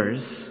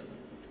believers,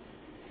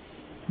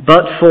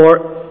 but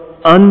for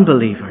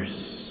unbelievers.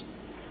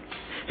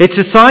 It's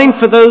a sign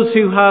for those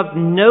who have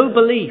no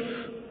belief,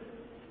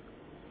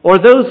 or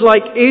those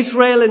like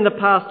Israel in the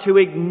past who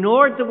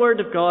ignored the word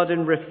of God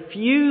and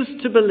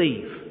refused to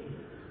believe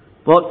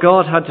what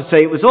God had to say.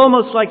 It was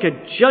almost like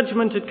a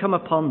judgment had come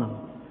upon them.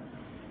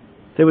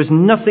 There was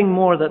nothing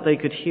more that they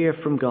could hear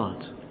from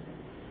God.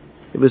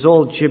 It was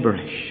all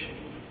gibberish.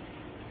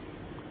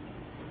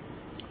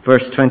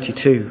 Verse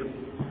 22.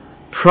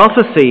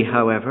 Prophecy,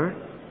 however,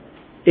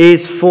 is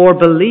for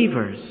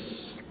believers,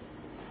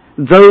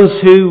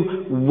 those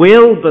who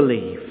will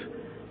believe,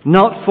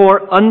 not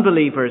for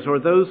unbelievers or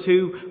those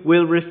who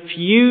will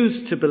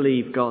refuse to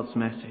believe God's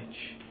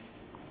message.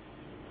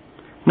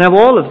 Now,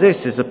 all of this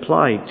is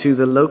applied to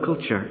the local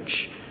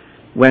church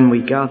when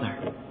we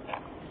gather.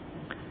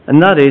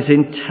 And that is,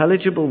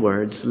 intelligible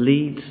words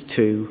leads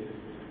to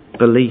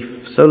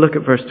belief. So look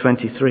at verse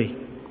 23.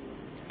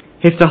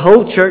 If the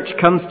whole church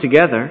comes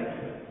together,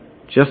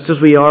 just as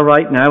we are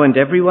right now, and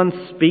everyone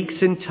speaks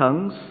in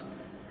tongues,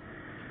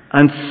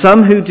 and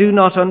some who do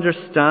not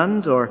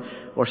understand, or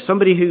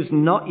somebody who's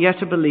not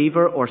yet a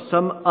believer, or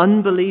some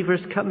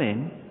unbelievers come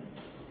in,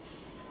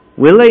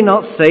 will they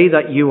not say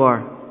that you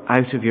are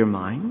out of your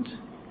mind?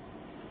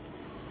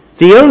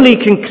 The only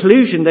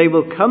conclusion they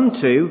will come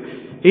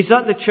to is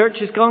that the church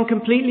has gone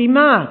completely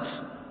mad.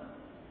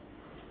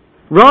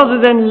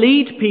 Rather than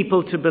lead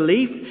people to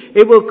belief,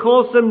 it will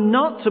cause them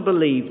not to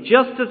believe,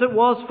 just as it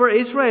was for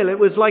Israel. It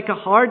was like a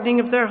hardening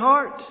of their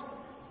heart.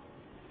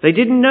 They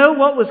didn't know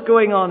what was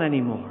going on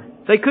anymore.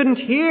 They couldn't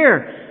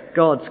hear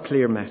God's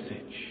clear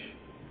message.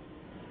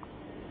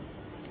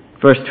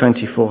 Verse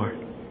 24.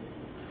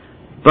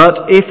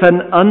 But if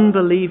an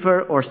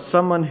unbeliever or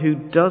someone who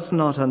does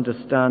not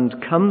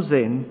understand comes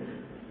in,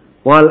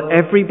 while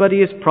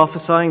everybody is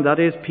prophesying, that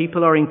is,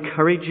 people are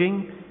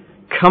encouraging,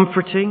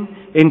 comforting,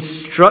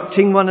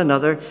 instructing one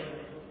another,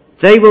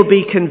 they will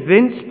be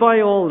convinced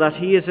by all that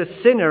he is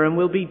a sinner and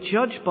will be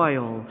judged by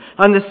all,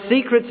 and the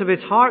secrets of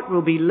his heart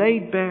will be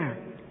laid bare.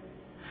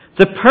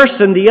 The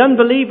person, the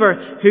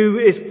unbeliever who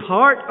is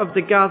part of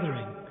the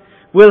gathering,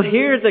 will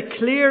hear the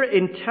clear,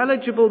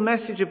 intelligible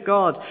message of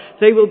God.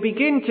 They will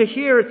begin to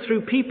hear it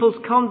through people's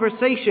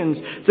conversations,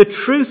 the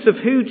truth of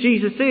who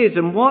Jesus is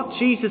and what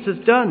Jesus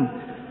has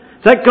done.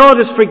 That God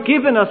has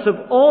forgiven us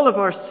of all of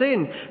our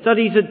sin, that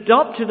He's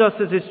adopted us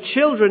as His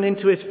children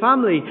into His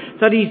family,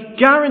 that He's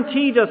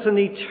guaranteed us an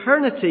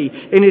eternity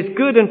in His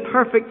good and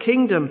perfect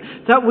kingdom,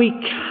 that we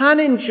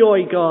can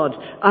enjoy God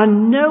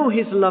and know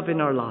His love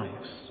in our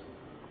lives.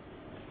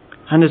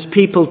 And as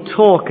people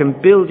talk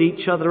and build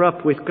each other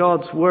up with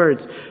God's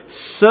words,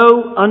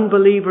 so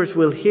unbelievers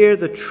will hear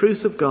the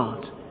truth of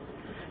God,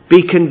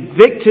 be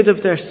convicted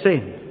of their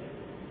sin,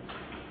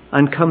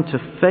 and come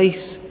to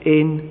faith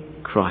in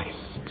Christ.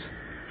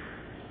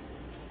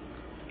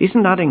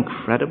 Isn't that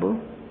incredible?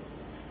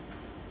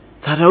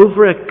 That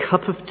over a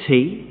cup of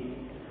tea,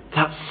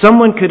 that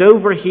someone could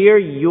overhear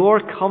your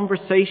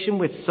conversation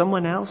with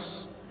someone else?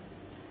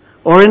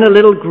 Or in a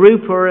little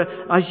group, or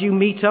as you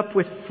meet up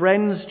with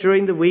friends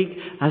during the week,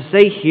 as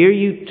they hear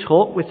you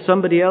talk with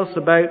somebody else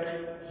about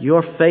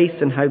your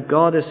faith and how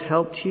God has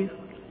helped you,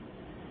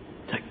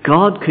 that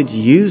God could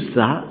use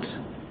that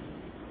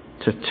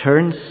to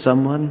turn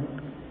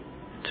someone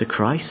to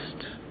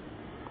Christ.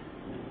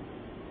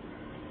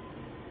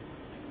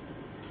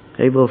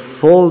 They will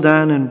fall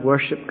down and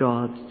worship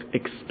God,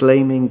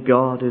 exclaiming,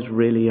 God is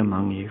really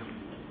among you.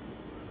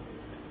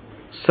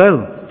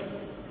 So,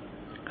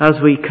 as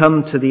we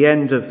come to the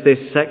end of this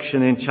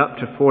section in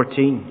chapter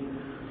 14,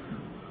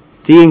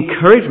 the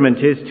encouragement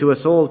is to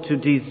us all to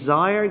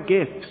desire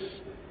gifts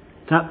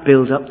that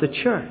build up the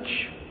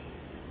church.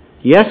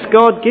 Yes,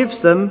 God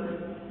gives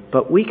them,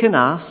 but we can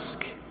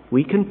ask,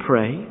 we can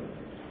pray.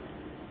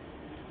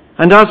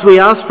 And as we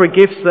ask for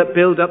gifts that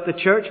build up the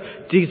church,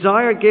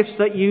 desire gifts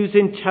that use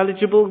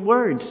intelligible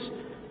words.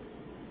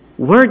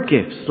 Word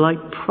gifts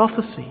like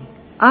prophecy.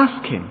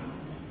 Ask Him.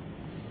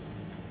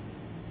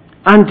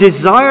 And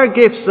desire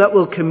gifts that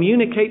will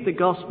communicate the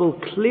gospel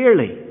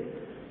clearly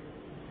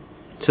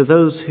to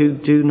those who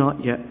do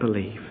not yet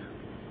believe.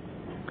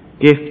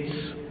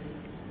 Gifts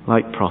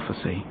like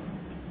prophecy.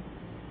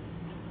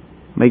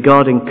 May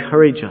God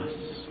encourage us,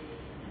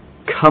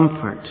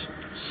 comfort,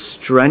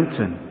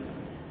 strengthen,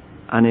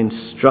 and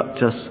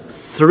instruct us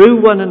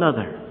through one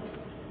another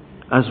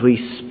as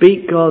we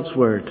speak God's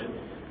word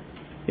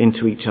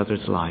into each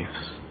other's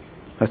lives.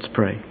 Let's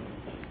pray.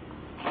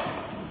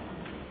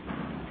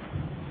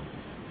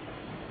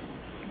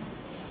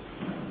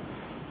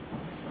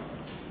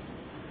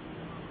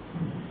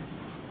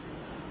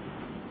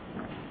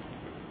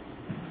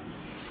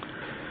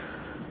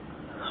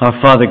 Our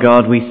Father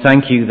God, we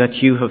thank you that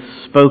you have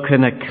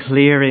spoken a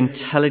clear,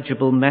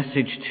 intelligible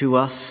message to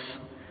us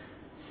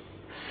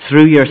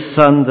through your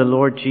Son, the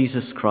Lord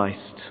Jesus Christ.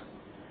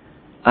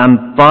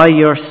 And by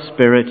your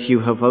Spirit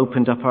you have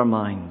opened up our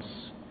minds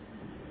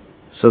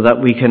so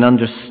that we can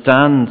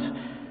understand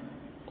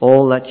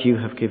all that you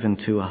have given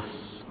to us.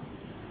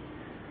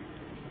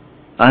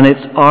 And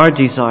it's our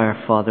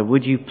desire, Father,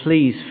 would you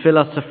please fill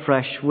us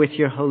afresh with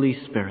your Holy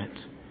Spirit?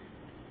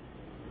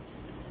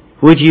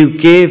 Would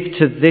you give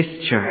to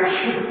this church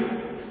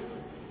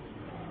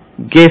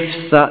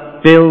gifts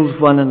that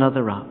build one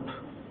another up?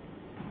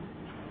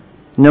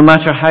 No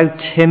matter how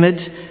timid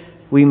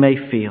we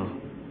may feel,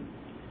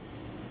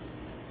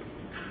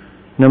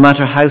 no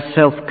matter how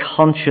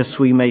self-conscious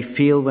we may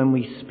feel when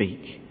we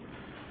speak,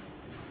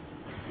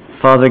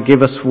 Father,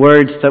 give us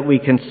words that we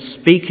can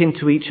speak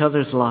into each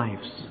other's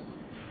lives,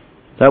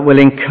 that will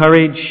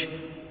encourage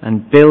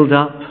and build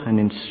up and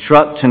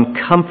instruct and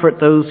comfort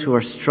those who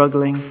are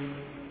struggling,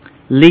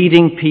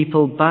 leading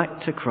people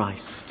back to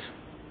Christ,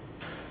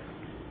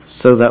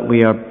 so that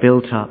we are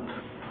built up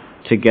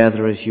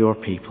together as your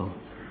people.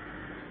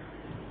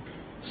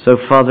 So,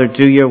 Father,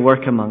 do your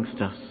work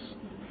amongst us.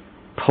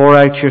 Pour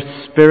out your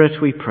Spirit,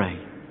 we pray.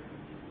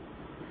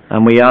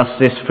 And we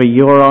ask this for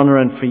your honour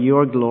and for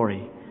your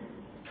glory,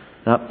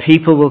 that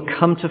people will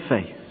come to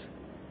faith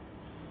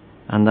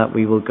and that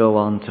we will go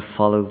on to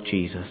follow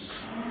Jesus.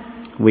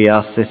 We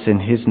ask this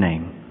in his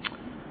name.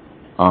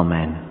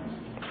 Amen.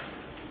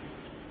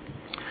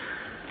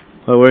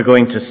 Well, we're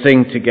going to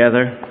sing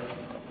together,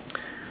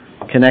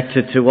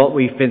 connected to what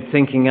we've been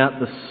thinking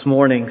at this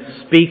morning.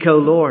 Speak, O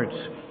Lord.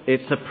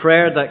 It's a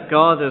prayer that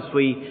God, as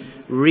we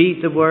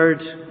read the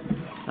Word,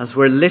 as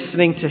we're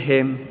listening to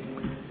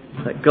Him,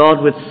 that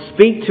God would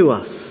speak to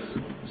us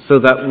so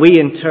that we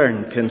in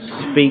turn can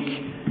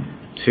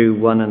speak to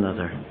one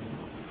another.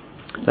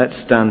 Let's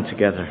stand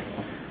together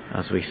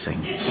as we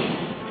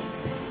sing.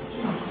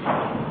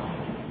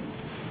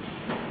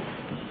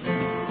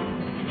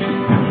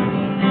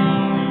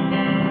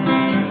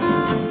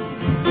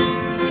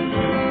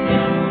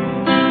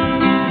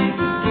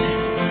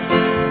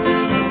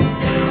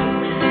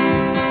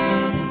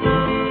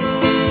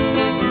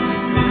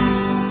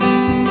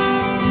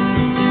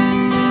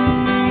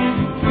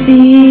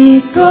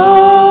 Speak,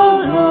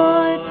 O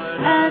Lord,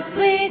 as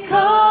we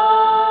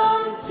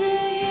come to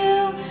you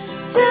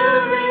to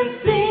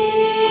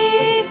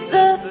receive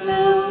the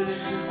food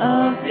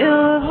of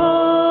your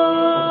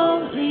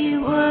holy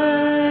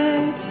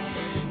word.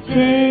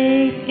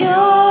 Take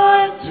your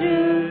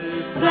truth,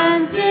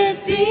 plant it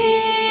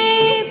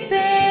deep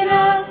in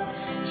us,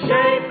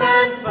 shape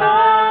and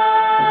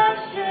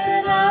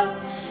fashion us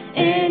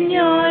in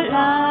your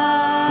likeness.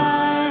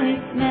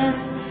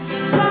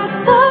 Let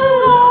the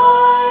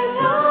light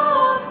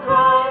of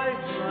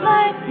Christ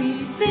might be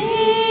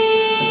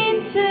seen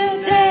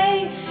today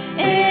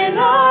in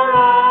our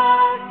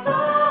acts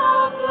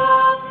of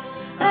love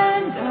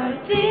and our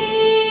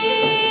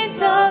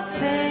deeds of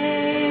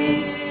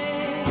faith.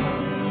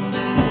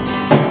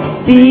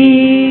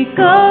 Be